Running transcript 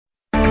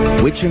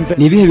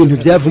Ni ibihe bintu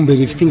byavumbuwe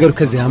bifite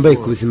ingaruka zihambaye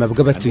ku buzima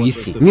bw'abatuye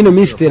isi? Mwino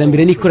minsi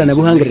iterambere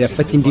n'ikoranabuhanga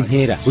rirafata indi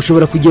ntera.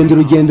 Ushobora kugenda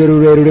urugendo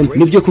rurerure,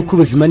 nibyo kuko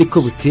ubuzima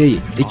niko buteye.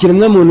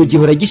 Ikiremwa muntu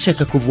gihora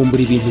gishaka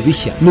kuvumbura ibintu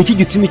bishya. Ni iki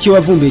gituma icyo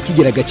wavumbuye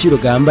kigira agaciro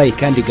gahambaye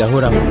kandi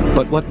gahoraho?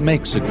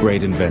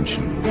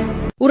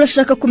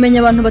 Urashaka kumenya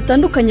abantu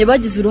batandukanye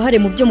bagize uruhare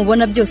mu byo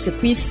mubona byose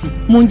ku isi,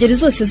 mu ngeri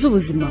zose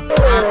z'ubuzima?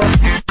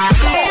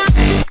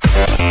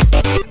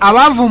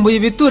 Abavumbuye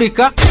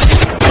ibiturika,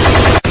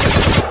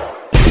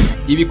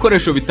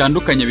 ibikoresho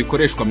bitandukanye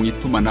bikoreshwa mu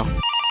itumanaho.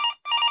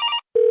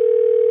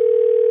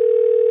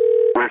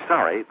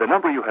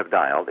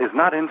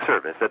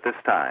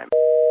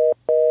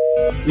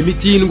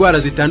 Imiti y'indwara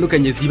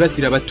zitandukanye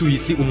zibasira abatuye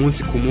isi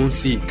umunsi ku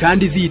munsi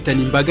kandi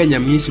zihitana imbaga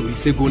nyamwinshi buri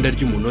segonda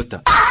ry'umunota.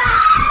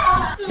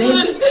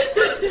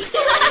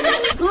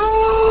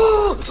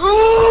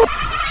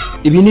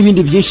 Ibi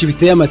n'ibindi byinshi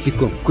biteye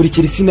amatsiko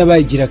kurikira isi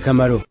n'abayigira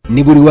akamaro.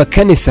 Ni buri wa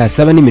kane saa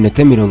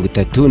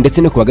 7:30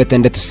 ndetse no ku wa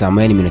gatandatu saa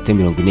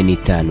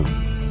 8:45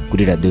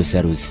 kuri Radio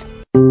SALUS.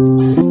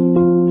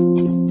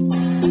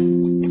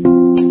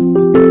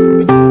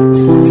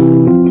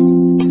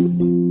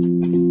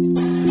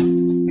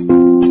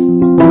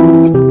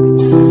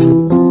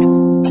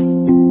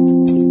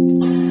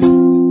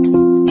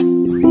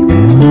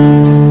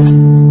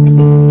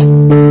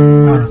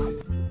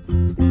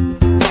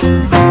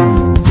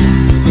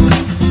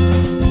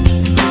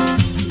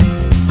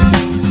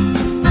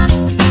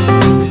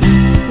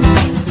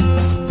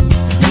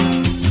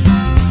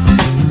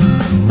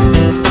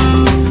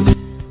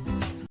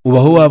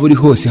 Ubaho waba uri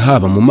hose,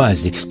 haba mu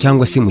mazi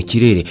cyangwa se mu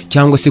kirere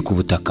cyangwa se ku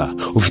butaka,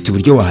 ufite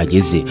uburyo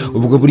wahageze.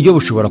 Ubwo buryo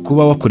bushobora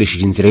kuba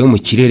wakoresheje inzira yo mu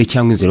kirere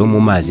cyangwa inzira yo mu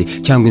mazi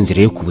cyangwa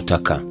inzira yo ku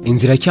butaka.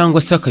 Inzira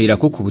cyangwa se akayira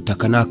ko ku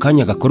butaka ni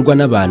akanya gakorwa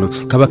n'abantu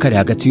kaba kari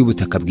hagati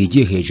y'ubutaka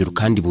bwigiye hejuru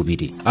kandi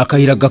bubiri.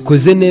 Akayira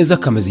gakoze neza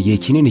kamaze igihe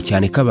kinini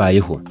cyane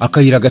kabayeho.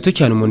 Akayira gato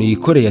cyane umuntu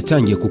yikoreye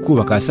yatangiye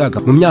kukubaka asaga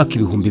mu myaka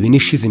 2000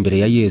 ishize imbere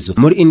ya Yezu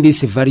muri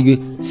Indus Valley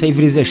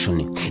Civilization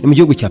ni mu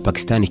gihugu cya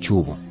Pakistan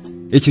cy'ubu.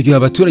 Icyo gihe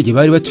abaturage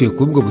bari batuye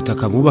ku bwo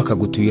butaka bubaka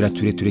gutuyira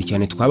tureture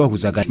cyane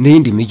twabahuzaga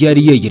n'indi mijyi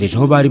yari yegereje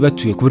aho bari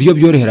batuye ku buryo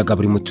byoroheraga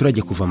buri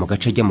muturage kuva mu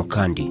gace ajya mu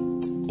kandi.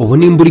 Ubu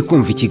nimba uri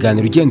kumva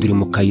ikiganiro ugenda uri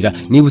mu kayira,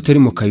 niba utari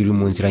mu kayira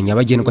mu nzira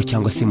nyabagendwa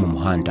cyangwa se mu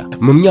muhanda.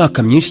 Mu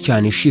myaka myinshi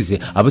cyane ishize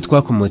abo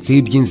twakomotseho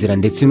iby'inzira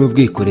ndetse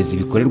n'ubwikorezi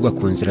bikorerwa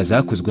ku nzira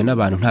zakozwe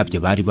n'abantu ntabyo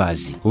bari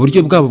bazi.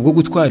 Uburyo bwabo bwo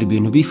gutwara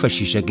ibintu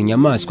bifashishaga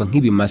inyamaswa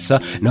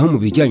nk'ibimasa, naho mu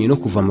bijyanye no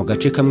kuva mu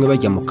gace kamwe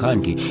bajya mu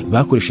kandi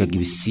bakoreshaga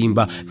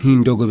ibisimba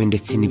nk'indogobe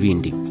ndetse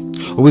n'ibindi.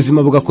 Ubuzima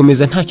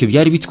bugakomeza ntacyo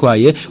byari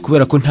bitwaye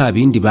kubera ko nta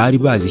bindi bari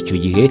bazi icyo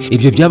gihe.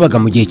 Ibyo byabaga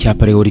mu gihe cya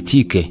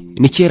Paleolitike,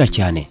 ni kera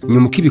cyane.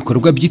 Nyuma uko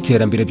ibikorwa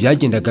by'iterambere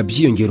byagendaga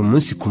byiyongera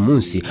umunsi ku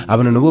munsi,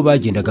 abantu nabo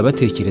bagendaga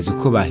batekereza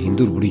uko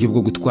bahindura uburyo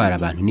bwo gutwara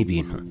abantu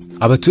n'ibintu.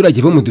 Abaturage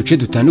bo mu duce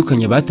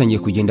dutandukanye batangiye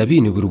kugenda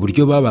binubira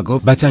uburyo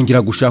babagaho,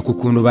 batangira gushaka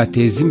ukuntu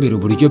bateza imbere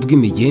uburyo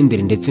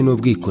bw'imigendere ndetse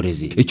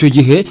n'ubwikorezi. Icyo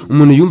gihe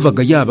umuntu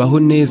yumvaga yabaho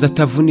neza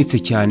atavunitse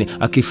cyane,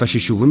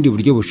 akifashisha ubundi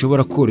buryo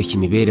bushobora koroshya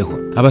imibereho.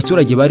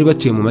 Abaturage bari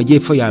batuye mu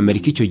majyepfo ya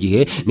Amerika icyo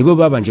gihe nibo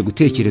babanje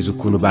gutekereza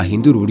ukuntu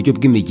bahindura uburyo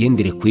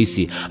bw'imigendere ku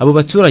isi. Abo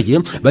baturage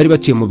bari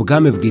batuye mu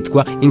bwami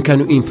bwitwa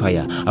Incan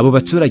Empire. Abo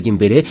baturage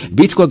imbere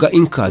bitwaga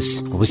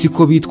Incas, ubu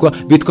siko bitwa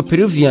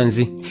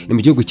Peruvians. Ni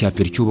mu gihugu cya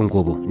Peru cy'ubu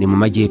ngubu, ni mu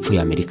majyepfo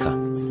ya Amerika.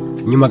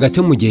 Nyuma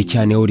gato mu gihe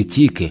cya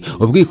Neolitike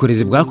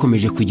ubwikorezi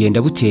bwakomeje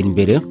kugenda butera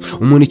imbere.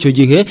 Umuntu icyo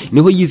gihe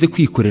niho yize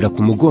kwikorera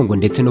ku mugongo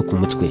ndetse no ku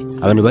mutwe.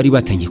 Abantu bari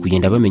batangiye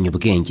kugenda bamenya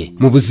ubwenge.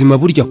 Mu buzima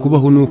burya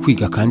kubaho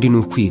n'ukwiga kandi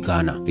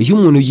n'ukwigana. Iyo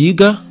umuntu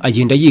yiga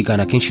agenda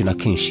yigana kenshi na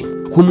kenshi.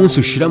 Ku munsi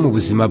ushira mu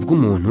buzima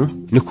bw'umuntu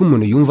niko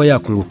umuntu yumva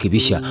yakunguka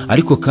ibishya,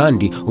 ariko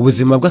kandi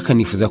ubuzima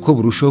bw'akanifuza ko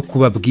burushaho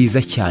kuba bwiza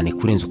cyane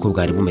kurenza uko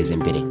bwari bumeze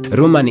mbere.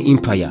 Roman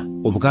Empire,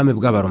 ubwami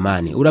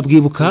bw'abaromani,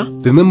 urabwibuka?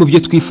 Bimwe mu byo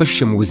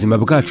twifashisha mu buzima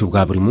bwacu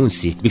bwa buri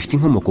munsi bifite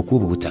inkomoko ku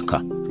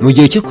butaka. Mu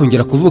gihe cyo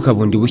kongera kuvuka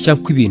bundi bushya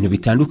kw'ibintu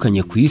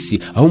bitandukanye ku isi,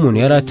 aho umuntu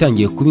yari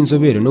atangiye kuba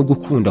inzobere no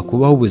gukunda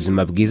kubaho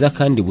ubuzima bwiza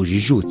kandi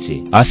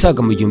bujijutse,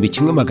 asaga mu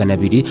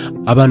 1200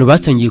 abantu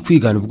batangiye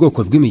kwigana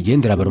ubwoko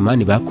bw'imigendere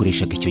abaromani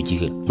bakoreshaga icyo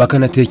gihe.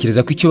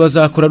 Bakanatekereza ko icyo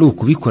bazakora ari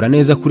ukubikora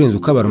neza kurenza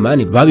uko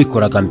abaromani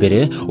babikoraga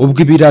mbere.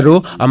 Ubwo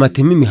ibiraro,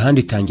 amateme, imihanda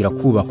itangira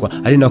kubakwa,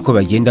 ari nako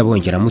bagenda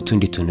bongeramo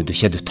utundi tuntu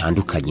dushya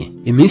dutandukanye.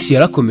 Iminsi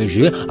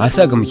yarakomeje,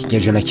 asaga mu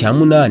kinyejana cya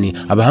 8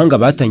 abahanga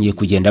batangiye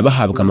kugenda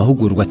bahabwa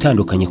amahugurwa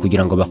atandukanye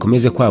kugira ngo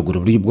bakomeze kwagura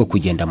uburyo bwo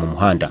kugenda mu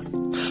muhanda.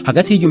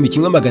 Hagati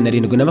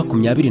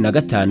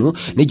y'1725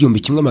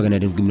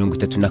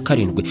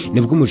 n'1737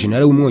 nibwo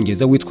umujenerali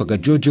w'umwongereza witwaga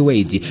George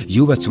Wade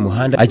yubatse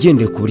umuhanda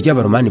agendeye ku buryo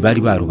abaromani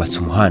bari barubatse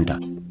umuhanda.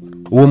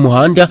 Uwo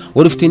muhanda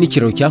wari ufite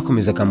n'ikiraro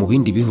cyakomezaga mu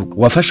bindi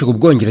bihugu, wafashe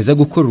ubwongereza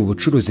gukora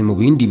ubucuruzi mu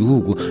bindi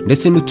bihugu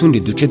ndetse n'utundi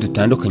duce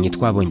dutandukanye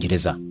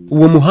tw'abongereza.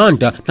 Uwo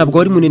muhanda ntabwo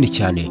wari munini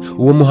cyane.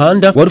 Uwo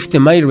muhanda wari ufite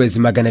miles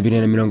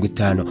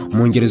 250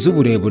 mu ngero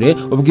z'uburebure,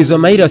 ubwizo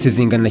miles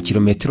zingana na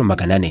kilometero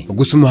 400.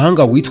 Gusa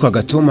umuhanga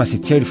witwaga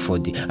Thomas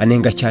Telford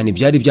anenga cyane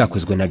ibyari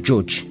byakozwe na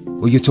George.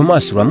 uyu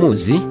Thomas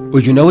uramuzi?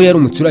 Uyu nawe yari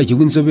umuturage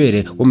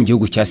w'inzobere wo mu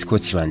gihugu cya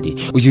Scotland.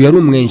 Uyu yari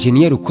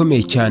umwenjeniyeri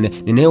ukomeye cyane,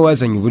 ni nawe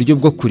wazanye uburyo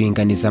bwo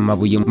kuringaniza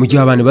amabuye mu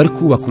gihe abantu bari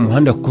kubaka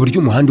umuhanda ku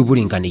buryo umuhanda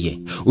uburinganiye.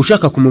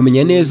 Ushaka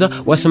kumumenya neza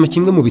wasoma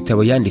kimwe mu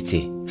bitabo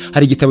yanditse.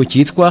 Hari igitabo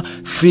cyitwa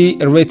Free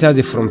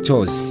Letters from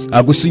Tours.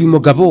 Gusa uyu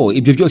mugabo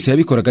ibyo byose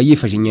yabikoraga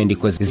yifashe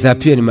inyandiko za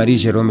Pierre Marie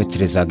Jerome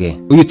Trezaguet.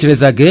 Uyu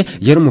Trezaguet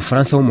yari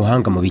umufaransa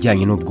w'umuhanga mu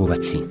bijyanye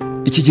n'ubwubatsi.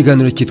 Iki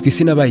kiganiro cyitwa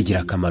isi n'abayigira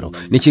akamaro.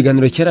 Ni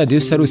ikiganiro cya Radio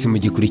SALUS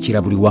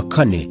mugikurikira buri wa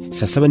kane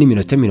saa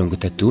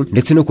 7:30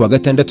 ndetse no kuwa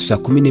gatandatu saa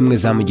 11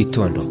 za mu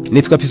gitondo.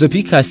 Nitwa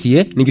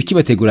Pizopikasiye, nijye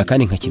kibategura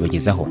kandi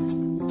nkakibagezaho.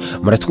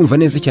 Muratwumva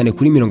neza cyane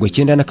kuri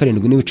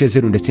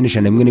 97.0 ndetse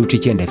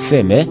n'101.9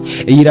 FM.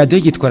 Iyi radio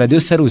yitwa Radio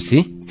SALUS.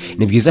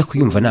 Ni byiza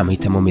kuyumva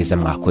namahitamo meza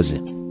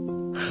mwakoze.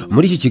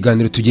 Muri iki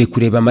kiganiro tugiye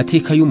kureba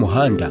amateka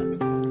y'umuhanda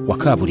wa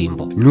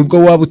kaburimbo. Nubwo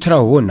waba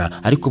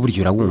utarawubona ariko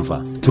buryo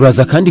urawumva.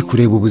 Turaza kandi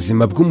kureba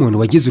ubuzima bw'umuntu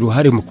wagize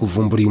uruhare mu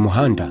kuvumbura uyu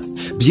muhanda.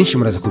 Byinshi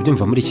muraza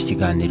kubyumva muri iki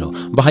kiganiro.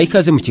 Mbahaye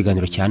ikaze mu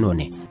kiganiro cya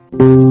none.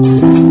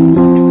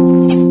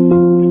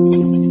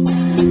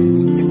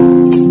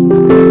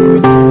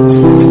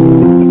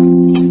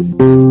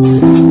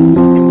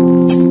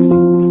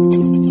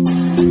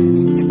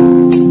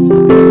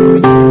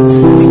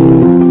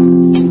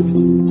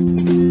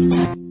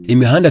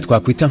 Imihanda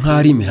twakwita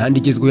nk'ari imihanda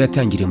igezweho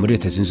yatangiriye muri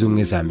Leta Zunze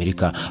Ubumwe za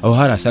Amerika, aho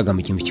hari asaga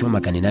mu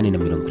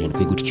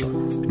 1870 gutyo.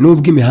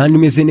 Nubwo imihanda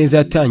imeze neza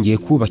yatangiye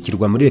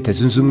kubakirwa muri Leta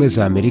Zunze Ubumwe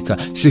za Amerika,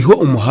 siho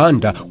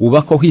umuhanda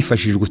wubakwa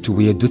hifashishwa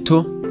utubuye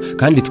duto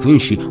kandi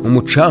twinshi,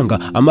 umucanga,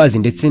 amazi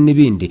ndetse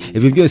n'ibindi.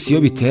 Ibi byose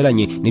iyo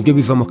biteranye nibyo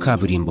bivamo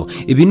kaburimbo.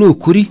 Ibi ni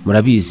ukuri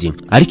murabizi,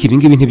 ariko ibi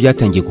ngibi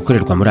ntibyatangiye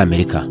gukorerwa muri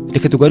Amerika.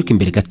 Reka tugaruke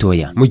imbere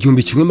gatoya. Mu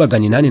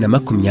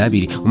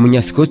 1820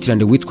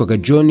 umunya-Scotland witwaga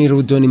John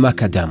Loudon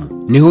Macadam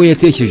niho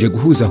yatekereje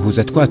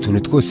guhuzahuza twa tuntu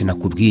twose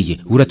nakubwiye.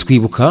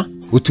 Uratwibuka?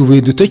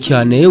 Utubuye duto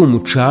cyane,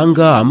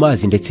 umucanga,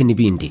 amazi ndetse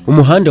n'ibindi.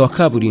 Umuhanda wa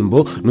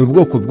kaburimbo ni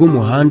ubwoko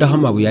bw'umuhanda aho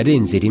amabuye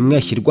arenze rimwe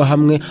ashyirwa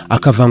hamwe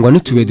akavangwa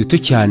n'utubuye duto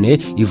cyane,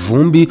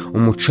 ivumbi,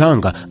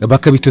 umucanga,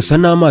 bakabitosa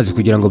n'amazi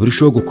kugira ngo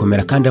birusheho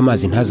gukomera kandi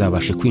amazi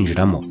ntazabashe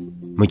kwinjiramo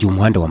mu gihe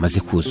umuhanda wamaze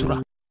kuzura.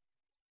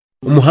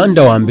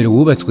 Umuhanda wa mbere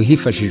wubatswe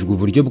hifashishijwe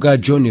uburyo bwa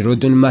John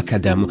Loudon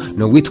Macadam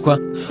no witwa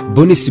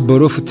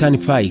Bonisboro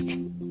Turnpike.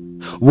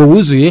 Uwo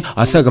wuzuye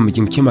asaga mu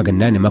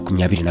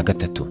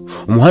 1823.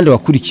 Umuhanda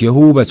wakurikiyeho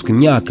wubatswe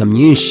imyaka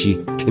myinshi,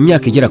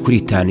 imyaka igera kuri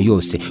 5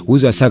 yose,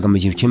 wuzuye asaga mu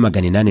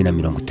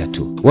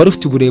 1830. Wari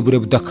ufite uburebure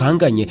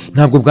budakanganye,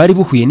 ntabwo bwari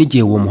buhuye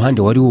n'igihe uwo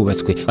muhanda wari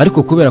wubatswe,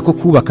 ariko kubera ko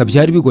kubaka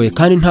byari bigoye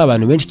kandi nta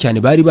bantu benshi cyane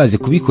bari bazi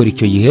kubikora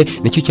icyo gihe,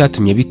 nicyo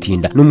cyatumye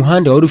bitinda.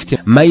 N'umuhanda wari ufite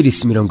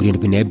miles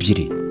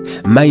 72.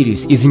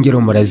 Miles, izi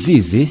ngero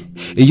murazizi.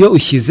 Iyo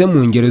ushyize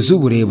mu ngero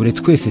z'uburebure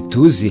twese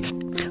tuzi,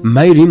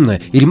 mile imwe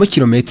irimo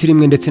kilometero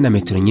imwe ndetse na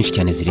metero nyinshi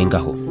cyane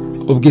zirengaho.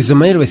 Ubwo izo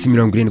miles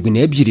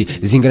 72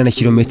 zingana na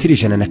kilometero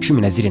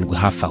 117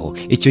 hafi aho.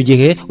 Icyo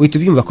gihe uhita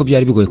ubyumva ko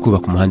byari bigoye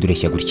kubaka umuhanda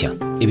ureshya gutya.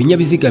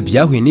 Ibinyabiziga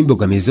byahuye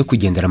n'imbogamizi zo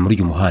kugendera muri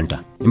uyu muhanda.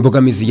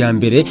 Imbogamizi ya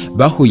mbere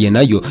bahuye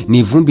nayo ni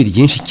ivumbi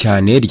ryinshi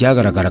cyane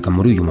ryagaragaraga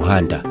muri uyu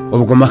muhanda.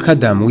 Ubwo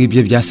Macadam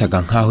w'ibyo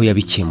byasaga nkaho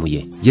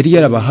yabikemuye. Yari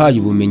yarabahaye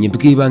ubumenyi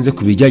bw'ibanze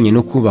ku bijyanye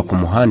no kubaka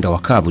umuhanda wa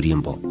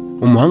kaburimbo.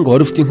 Umuhanga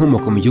wari ufite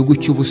inkomoko mu gihugu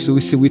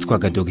cy'Ubusuwisi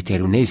witwaga Dr.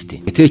 Ernest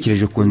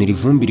yatekereje ukuntu iri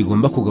vumbi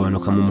rigomba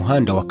kugabanuka mu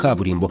muhanda wa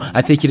kaburimbo.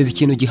 Atekereza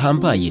ikintu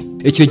gihambaye.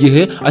 Icyo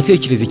gihe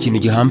atekereza ikintu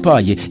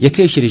gihambaye,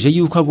 yatekereje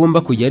yuko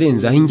agomba kujya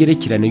arenzaho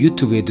ingerekerano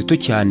y'utubuye duto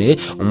cyane,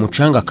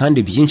 umucanga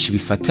kandi byinshi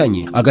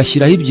bifatanye,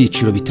 agashyiraho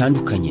ibyiciro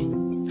bitandukanye.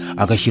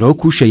 Agashyiraho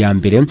kushe ya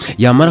mbere,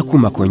 yamara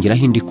kuma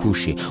kongeraho indi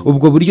kushe.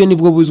 Ubwo buryo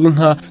nibwo buzwi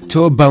nka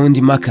toe bound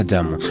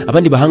macadam.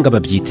 Abandi bahanga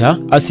babyita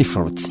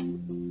asphalt.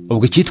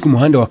 Ubwo cyitwa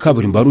umuhanda wa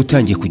kaburimbo wari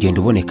utangiye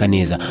kugenda uboneka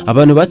neza.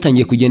 Abantu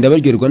batangiye kugenda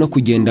baryoherwa no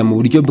kugenda mu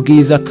buryo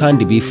bwiza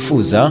kandi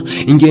bifuza.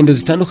 Ingendo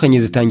zitandukanye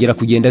zitangira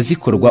kugenda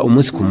zikorwa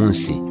umunsi ku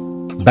munsi.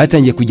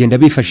 Batangiye kugenda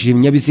bifashishije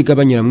ibinyabiziga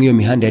banyura muri iyo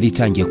mihanda yari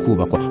itangiye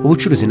kubakwa.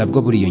 Ubucuruzi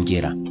nabwo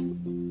buriyongera.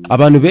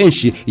 Abantu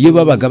benshi iyo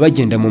babaga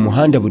bagenda mu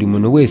muhanda, buri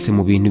muntu wese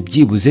mu bintu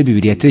byibuze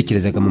 2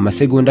 yatekerezaga mu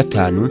masegonda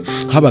 5.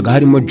 Habaga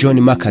harimo John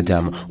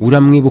Macadam.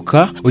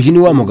 Uramwibuka? Uyu ni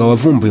wa mugabo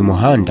wavumbuye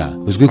umuhanda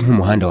uzwi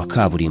nk'umuhanda wa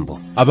kaburimbo.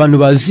 Abantu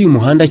bazi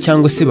umuhanda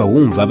cyangwa se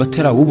bawumva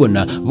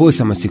batarawubona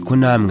bose amatsiko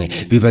namwe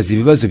bibaza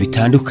ibibazo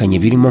bitandukanye,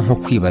 birimo nko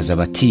kwibaza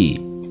bati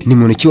ni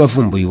muntu ki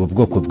wavumbuye ubu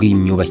bwoko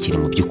bw'imyubakire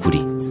mu by'ukuri.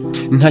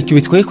 Ntacyo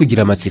bitwaye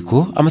kugira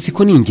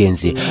amatsiko ni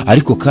ingenzi,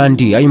 ariko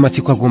kandi ayo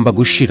matsiko agomba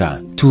gushira.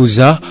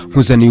 Tuza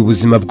nkuzaniye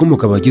ubuzima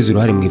bw'umugabo wagize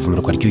uruhare mu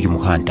ivumburwa ry'uyu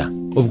muhanda.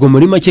 Ubwo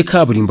muri make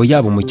kaburimbo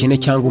yaba umukene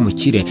cyangwa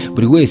umukire,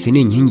 buri wese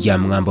ni inkingi ya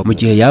mwamba mu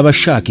gihe yaba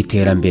ashaka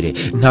iterambere.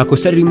 Nta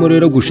kosa ririmo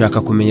rero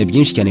gushaka kumenya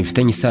byinshi cyane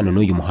bifitanye isano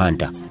n'uyu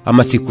muhanda.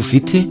 Amatsiko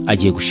ufite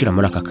agiye gushira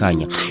muri aka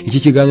kanya. Iki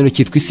kiganiro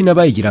cyitwa isi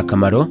n'abayigira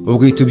akamaro.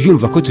 Ubwo uhita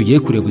ubyumva ko tugiye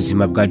kureba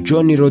ubuzima bwa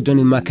John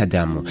Loudon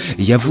Macadam.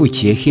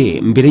 Yavukiye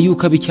he? Mbere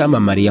y'uko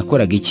abicyamamare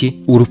yakoraga iki?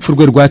 Urupfu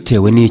rwe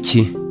rwatewe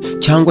n'iki?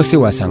 Cyangwa se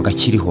wasanga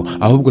akiriho?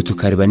 Ahubwo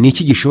tukareba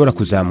n'iki gishobora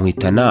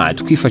kuzamuhitana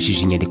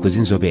twifashishije inyandiko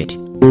z'inzobere.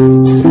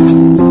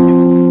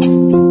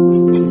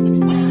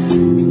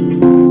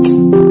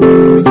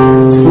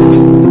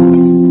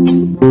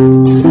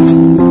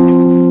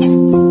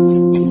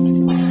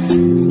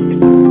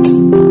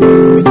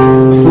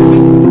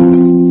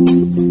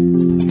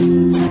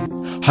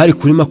 hari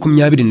kuri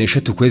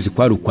 23 ukwezi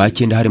kwa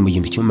Ukwakenda hari mu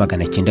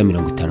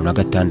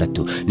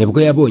 1956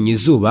 nibwo yabonye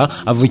izuba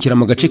avukira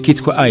mu gace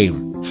kitwa Ayr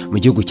mu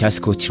gihugu cya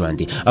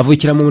Scotland.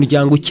 Avukira mu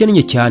muryango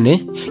ukennye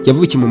cyane,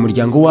 yavukiye mu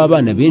muryango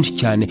w'abana benshi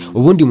cyane,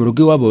 ubundi mu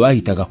rugo iwabo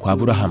bahitaga kwa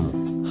Aburahamu.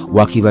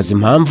 Wakibaza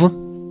impamvu?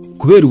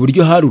 Kubera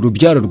uburyo hari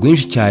urubyaro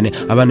rwinshi cyane,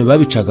 abantu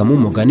babicagamo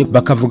umugani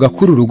bakavuga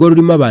ko uru rugo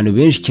rurimo abantu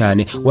benshi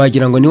cyane,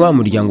 wagira ngo ni wa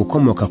muryango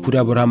ukomoka kuri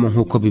Aburahamu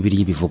nk'uko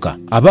Bibiliya bivuga.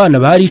 Abana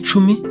bari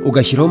 10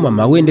 ugashyiraho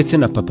mama we ndetse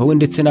na papa we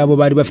ndetse nabo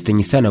bari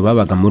bafitanye isano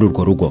babaga muri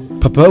urwo rugo.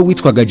 Papa we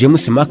witwaga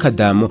James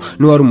Macadam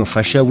n'uwari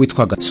umufasha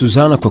witwaga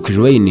Susanna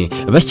Cochrane,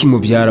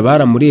 bakimubyara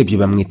baramurebye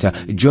bamwita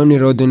John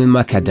Rodden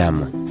Macadam.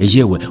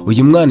 Yewe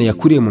uyu mwana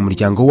yakuriye mu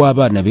muryango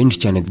w'abana benshi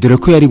cyane, dore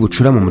ko yari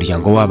bucura mu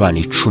muryango w'abana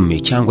 10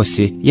 cyangwa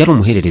se yari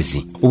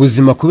umuhererezi.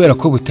 Ubuzima kubera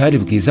ko butari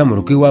bwiza mu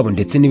rugo iwabo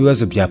ndetse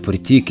n'ibibazo bya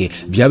politike,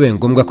 byabaye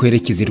ngombwa ko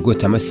yerekeza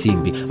irwota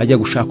amasimbi ajya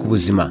gushaka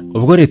ubuzima.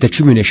 Ubwo leta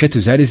 13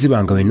 zari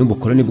zibangawe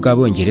n'ubukoloni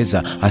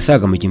bw'Abongereza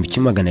asaga mu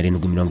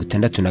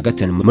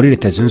 1765 muri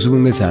Leta Zunze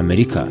Ubumwe za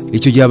Amerika.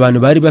 Icyo gihe abantu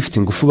bari bafite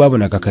ingufu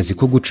babonaga akazi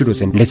ko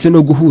gucuruza ndetse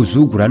no guhuza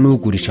ugura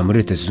n'ugurisha muri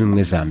Leta Zunze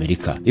Ubumwe za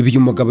Amerika. Ibi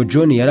umugabo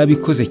John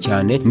yarabikoze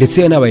cyane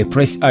ndetse yanabaye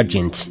price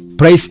agent.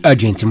 Price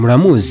agent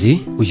muramuzi,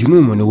 uyu ni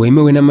umuntu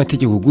wemewe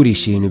n'amategeko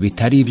ugurisha ibintu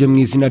bitari ibyo mu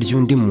izina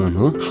ry'undi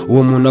muntu.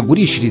 Uwo muntu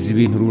agurishiriza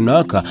ibintu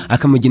runaka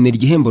akamugenera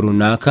igihembo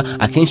runaka,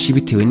 akenshi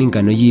bitewe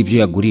n'ingano y'ibyo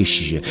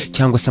yagurishije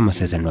cyangwa se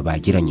amasezerano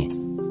bagiranye.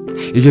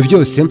 Ibyo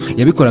byose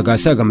yabikoraga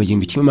asaga mu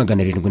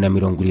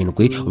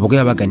 1770 ubwo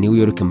yabaga New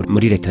York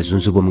muri Leta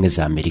Zunze Ubumwe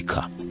za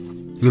Amerika.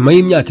 Nyuma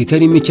y'imyaka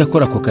itari mike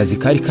akora ako kazi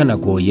kari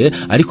kanagoye,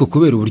 ariko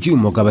kubera uburyo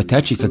uyu mugabo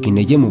atacikaga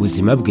intege mu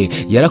buzima bwe,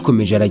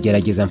 yarakomeje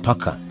aragerageza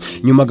mpaka.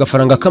 Nyuma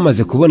agafaranga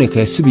kamaze kuboneka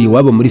yasubiye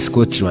iwabo muri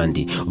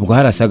Scotland, ubwo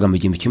harasaga mu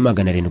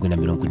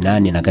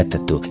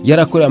 1783.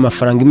 Yarakoreye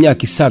amafaranga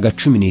imyaka isaga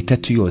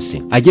 13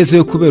 yose.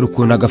 Agezeyo kubera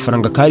ukuntu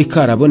agafaranga kari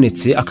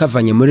karabonetse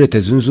akavanye muri Leta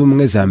Zunze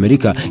Ubumwe za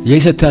Amerika,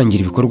 yahise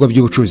atangira ibikorwa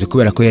by'ubucuruzi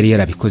kubera ko yari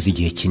yarabikoze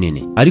igihe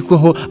kinini. Ariko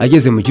ho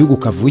ageze mu gihugu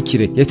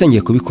kavukire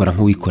yatangiye kubikora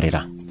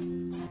nk'uwikorera.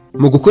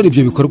 Mu gukora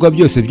ibyo bikorwa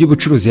byose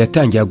by'ubucuruzi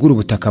yatangiye agura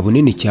ubutaka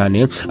bunini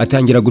cyane,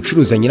 atangira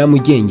gucuruza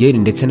nyiramugengeri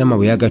ndetse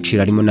n'amabuye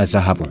y'agaciro arimo na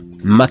zahabu.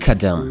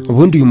 Macadam.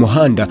 Ubundi uyu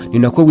muhanda ni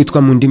nako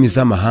witwa mu ndimi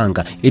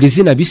z'amahanga. Iri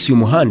zina bise uyu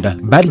muhanda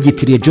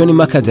baryitiriye John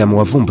Macadam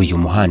wavumbuye uyu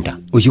muhanda.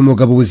 Uyu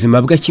mugabo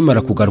ubuzima bwe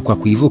akimara kugaruka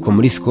ku ivuko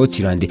muri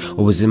Scotland,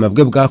 ubuzima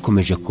bwe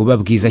bwakomeje kuba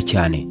bwiza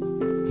cyane.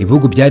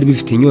 Ibihugu byari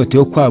bifite inyota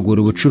yo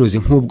kwagura ubucuruzi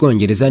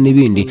nk'Ubwongereza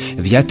n'ibindi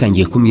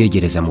byatangiye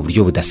kumwiyegereza mu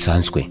buryo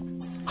budasanzwe.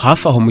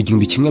 Hafi aho mu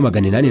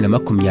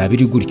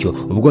 1820 gutyo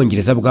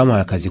Ubwongereza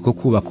bwamuhaye akazi ko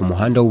kubaka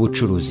umuhanda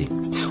w'ubucuruzi.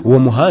 Uwo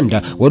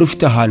muhanda wari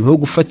ufite ahantu ho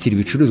gufatira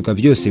ibicuruzwa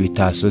byose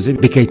bitasoze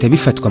bikahita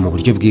bifatwa mu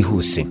buryo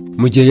bwihuse.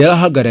 Mu gihe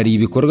yarahagarariye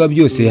ibikorwa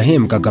byose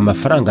yahembwaga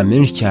amafaranga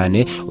menshi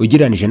cyane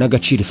ugereranije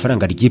n'agaciro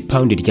ifaranga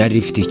ry'ipaundi ryari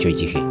rifite icyo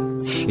gihe.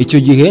 Icyo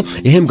gihe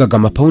yahembwaga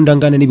amapaundi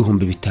angana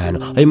n'ibihumbi 5.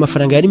 Ayo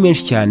mafaranga yari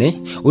menshi cyane,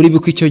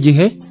 uribuka icyo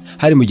gihe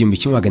hari mu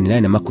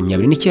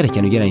 1820 n'icyera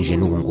cyane ugereranije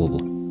n'ubu ngubu.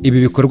 Ibi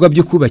bikorwa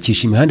byo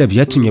kubakisha imihanda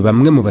byatumye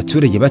bamwe mu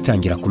baturage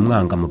batangira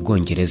kumwanga mu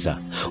Bwongereza.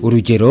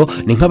 Urugero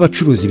ni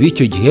nk'abacuruzi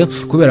b'icyo gihe,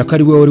 kubera ko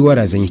ari we wari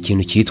warazanye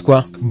ikintu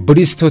cyitwa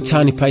Bristol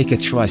Turnpike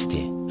Trust.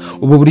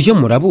 Ubu buryo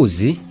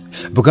murabuzi,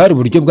 bwari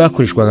uburyo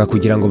bwakoreshwaga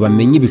kugira ngo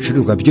bamenye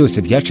ibicuruzwa byose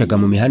byacaga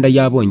mu mihanda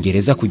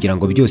y'Abongereza kugira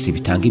ngo byose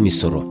bitange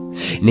imisoro.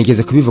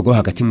 Nigeze kubivugaho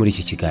hagati muri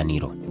iki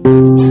kiganiro.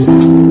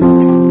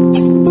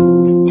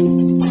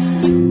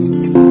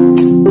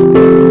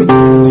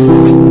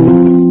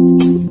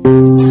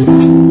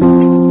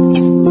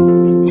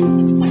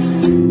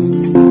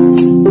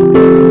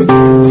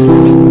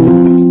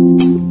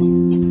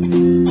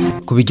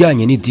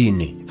 Bijyanye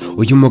n'idini,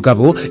 uyu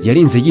mugabo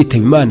yarinze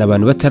yitaba Imana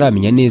abantu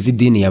bataramenya neza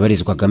idini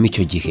yabarizwagamo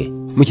icyo gihe.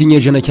 Mu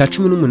kinyejana cya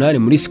 18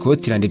 muri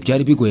Scotland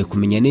byari bigoye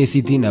kumenya neza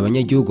idini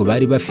abanyagihugu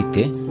bari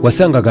bafite.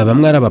 Wasangaga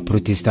bamwe ari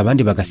abaprotestant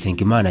abandi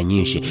bagasenga imana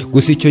nyinshi.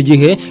 Gusa icyo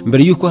gihe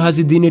mbere yuko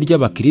haza idini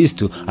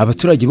ry'abakristo,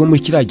 abaturage bo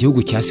muri kiriya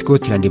gihugu cya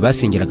Scotland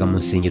basengeraga mu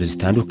nsengero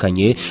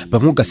zitandukanye.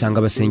 Bamwe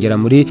ugasanga basengera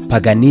muri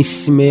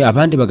paganisme,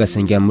 abandi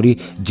bagasengera muri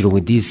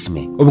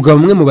druidisme. Ubwo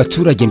bamwe mu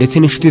baturage ndetse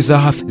n'inshuti za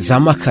hafi za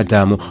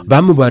Macadam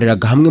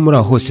bamubariraga hamwe muri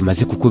aho hose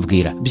maze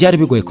kukubwira. Byari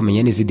bigoye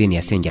kumenya neza idini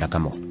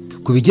yasengeragamo.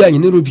 Ku bijyanye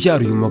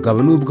n'urubyaro, uyu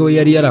mugabo nubwo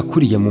yari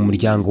yarakuriye mu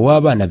muryango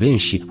w'abana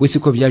benshi, wese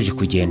ko byaje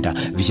kugenda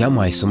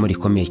byamuhaye isomo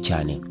rikomeye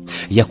cyane.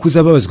 Yakuze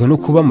ababazwa no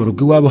kuba mu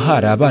rugo iwabo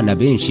hari abana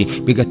benshi,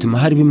 bigatuma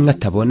hari bimwe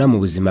atabona mu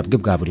buzima bwe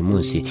bwa buri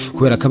munsi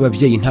kubera ko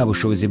ababyeyi nta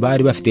bushobozi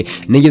bari bafite.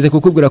 Nigeze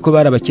kukubwira ko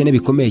bari abakene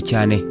bikomeye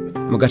cyane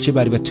mu gace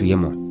bari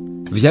batuyemo.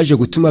 Byaje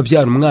gutuma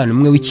byara umwana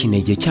umwe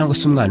w'ikinege cyangwa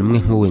se umwana umwe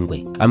nk'uw'ingwe,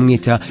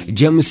 amwita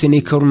James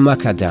Nicol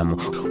Macadam.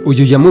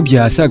 Uyu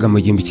yamubyaye asaga mu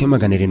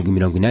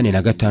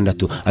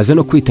 1786, aza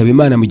no kwitaba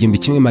Imana mu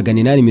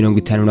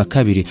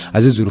 1852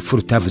 azize urupfu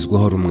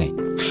rutavuzweho rumwe.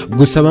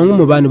 Gusa bamwe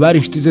mu bantu bari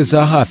inshuti ze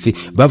za hafi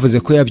bavuze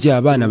ko yabyaye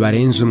abana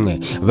barenze umwe.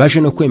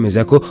 Baje no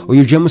kwemeza ko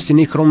uyu James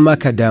Nicol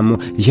Macadam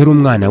yari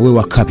umwana we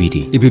wa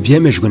kabiri. Ibi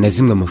byemejwe na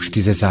zimwe mu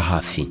nshuti ze za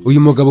hafi.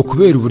 Uyu mugabo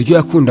kubera uburyo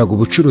yakundaga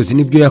ubucuruzi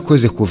n'ibyo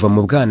yakoze kuva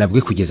mu bwana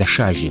bwe kugeza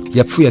ushaje.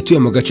 Yapfuye atuye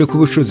mu gace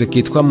k'ubucuruzi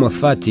kitwa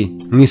Mofati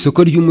mu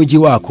isoko ry'umujyi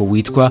wako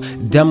witwa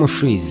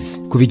Dumfries.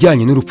 Ku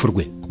bijyanye n'urupfu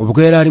rwe,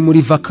 ubwo yari ari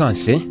muri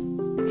vacances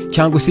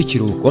cyangwa se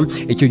ikiruhuko,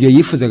 icyo gihe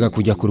yifuzaga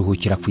kujya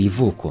kuruhukira ku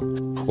ivuko.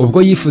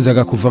 Ubwo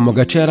yifuzaga kuva mu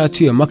gace yari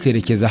atuyemo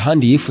akerekeza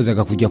ahandi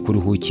yifuzaga kujya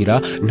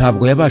kuruhukira,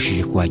 ntabwo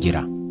yabashije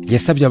kuhagera.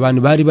 Yasabye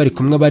abantu bari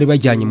kumwe bari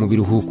bajyanye mu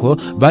biruhuko,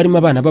 barimo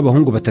abana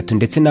b'abahungu 3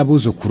 ndetse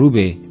n'abuzukuru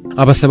be,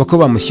 abasaba ko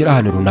bamushyira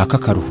ahantu runaka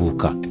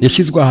akaruhuka.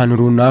 Yashyizwe ahantu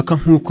runaka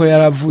nk'uko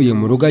yaravuye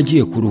mu rugo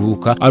agiye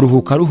kuruhuka,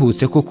 aruhuka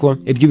aruhutse kuko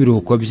ibyo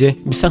biruhuko bye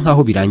bisa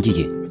nkaho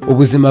birangiye.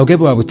 Ubuzima bwe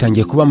buba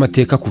butangiye kuba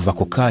amateka kuva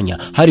ku kanya.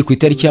 Hari ku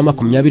itariki ya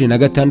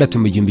 26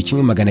 mu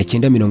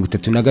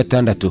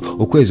 1936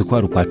 ukwezi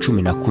kwa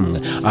 11,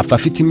 apfa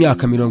afite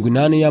imyaka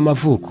 80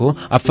 y'amavuko.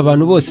 Apfa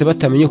abantu bose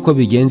batamenye uko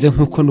bigenze,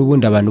 nk'uko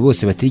n'ubundi abantu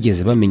bose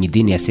batigeze bamenya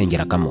idini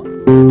yasengeragamo.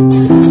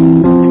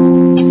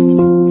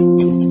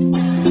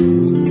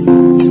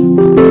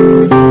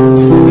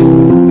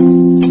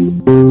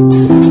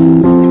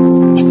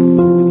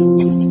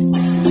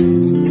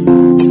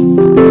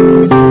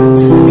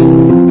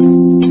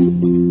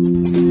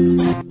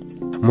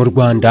 Mu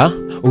Rwanda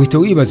uhita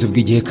wibaza ubwo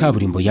igihe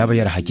kaburimbo yaba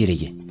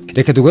yarahagereye.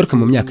 Reka tugaruke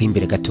mu myaka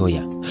y'imbere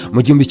gatoya.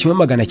 Mu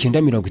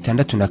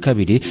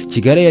 1962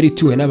 Kigali yari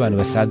ituwe n'abantu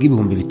basaga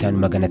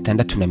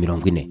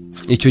 5640.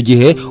 Icyo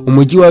gihe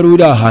umujyi wari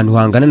uri ahantu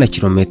hangana na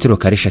kilometero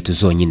kare 3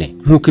 zonyine,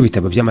 nk'uko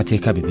ibitabo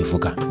by'amateka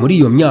bibivuga. Muri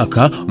iyo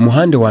myaka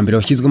umuhanda wa mbere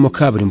washyizwemo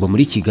kaburimbo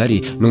muri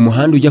Kigali ni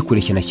umuhanda ujya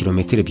kureshya na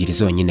kilometero 2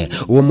 zonyine.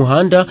 Uwo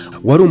muhanda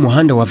wari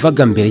umuhanda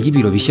wavaga mbere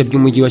y'ibiro bishya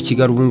by'umujyi wa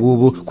Kigali ubu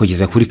ngubu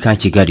kugeza kuri ka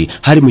Kigali,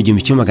 hari mu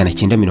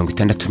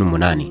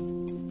 1968.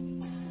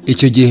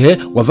 Icyo gihe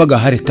wavaga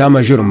hari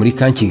Tamajoro muri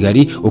ka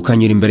Kigali,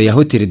 ukanyura imbere ya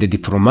Hotel de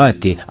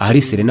Diplomate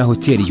ahari Serena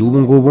Hotel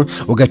y'ubu ngubu,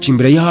 ugaca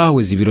imbere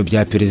y'ahahoze ibiro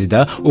bya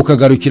perezida,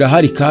 ukagarukira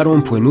hari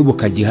Karompo n'ubu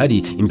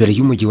kagihari imbere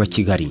y'umujyi wa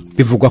Kigali.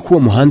 Bivugwa ko uwo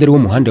muhanda ari wo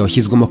muhanda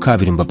washyizwemo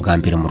kaburimbo bwa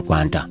mbere mu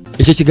Rwanda.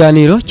 Icyo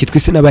kiganiro kitwa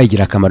isi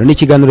n'abayigira akamaro ni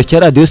ikiganiro cya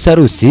Radio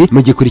SALUS,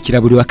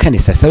 mugikurikira buri wa kane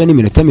saa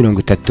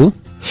 7:30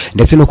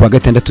 ndetse no kuwa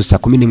gatandatu saa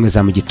 11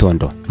 za mu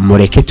gitondo.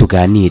 Mureke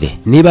tuganire.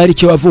 Niba hari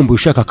icyo wavumbuye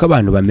ushaka ko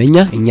abantu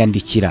bamenya,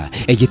 inyandikira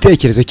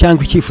igitekerezo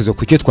cyangwa icyifuzo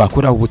ku cyo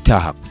twakoraho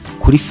ubutaha.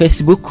 Kuri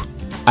Facebook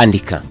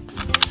andika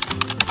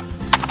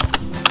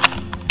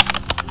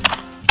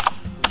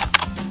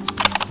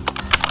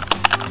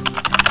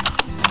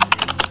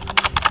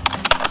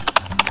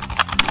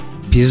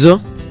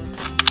Pizo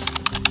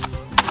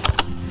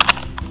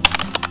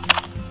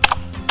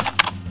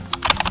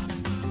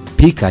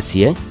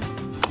Pikasiye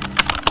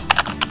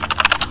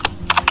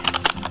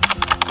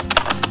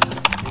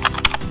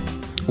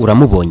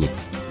uramubonye.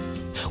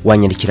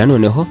 Wanyandikira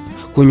noneho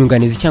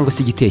kunyunganiza cyangwa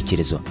se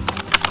igitekerezo.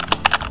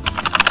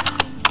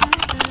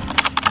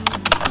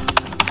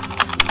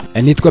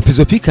 Nitwa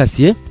Pizo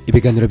Pikasiye,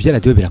 ibiganiro bya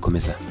radio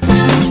birakomeza.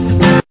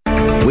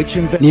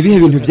 Ni ibihe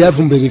bintu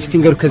byavumbuye bifite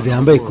ingaruka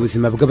zihambaye ku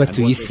buzima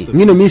bw'abatuye isi?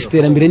 Mwino minsi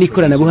iterambere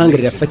n'ikoranabuhanga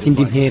rirafata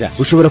indi ntera.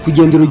 Ushobora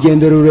kugenda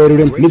urugendo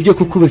rurerure, nibyo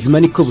kuko ubuzima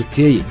niko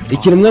buteye.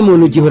 Ikiremwa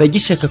muntu gihora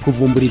gishaka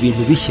kuvumbura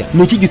ibintu bishya.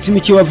 Ni iki gituma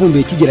icyo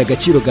wavumbuye kigira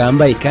agaciro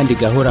gahambaye kandi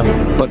gahoraho?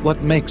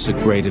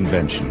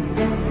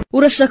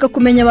 Urashaka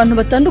kumenya abantu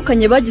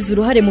batandukanye bagize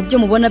uruhare mu byo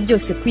mubona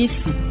byose ku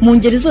isi, mu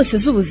ngeri zose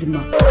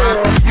z'ubuzima?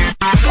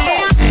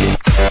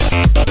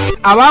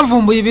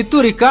 Abavumbuye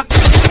ibiturika,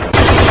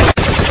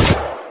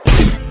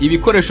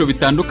 ibikoresho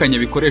bitandukanye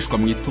bikoreshwa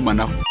mu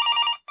itumanaho.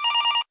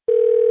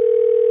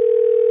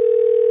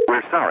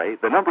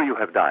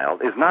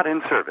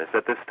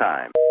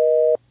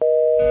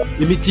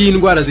 Imiti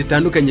y'indwara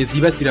zitandukanye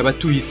zibasira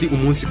abatuye isi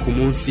umunsi ku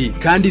munsi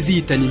kandi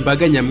zihitana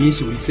imbaga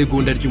nyamwinshi buri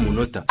segonda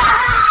ry'umunota.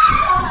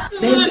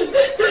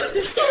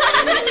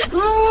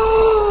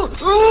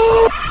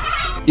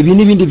 Ibi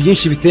n'ibindi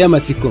byinshi biteye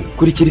amatsiko,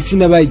 kurikira isi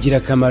n'abayigira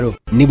akamaro.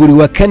 Ni buri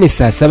wa kane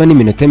saa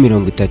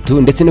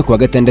 7:30 ndetse no kuwa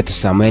gatandatu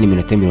saa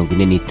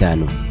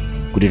 8:45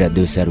 kuri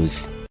Radio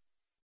SALUS.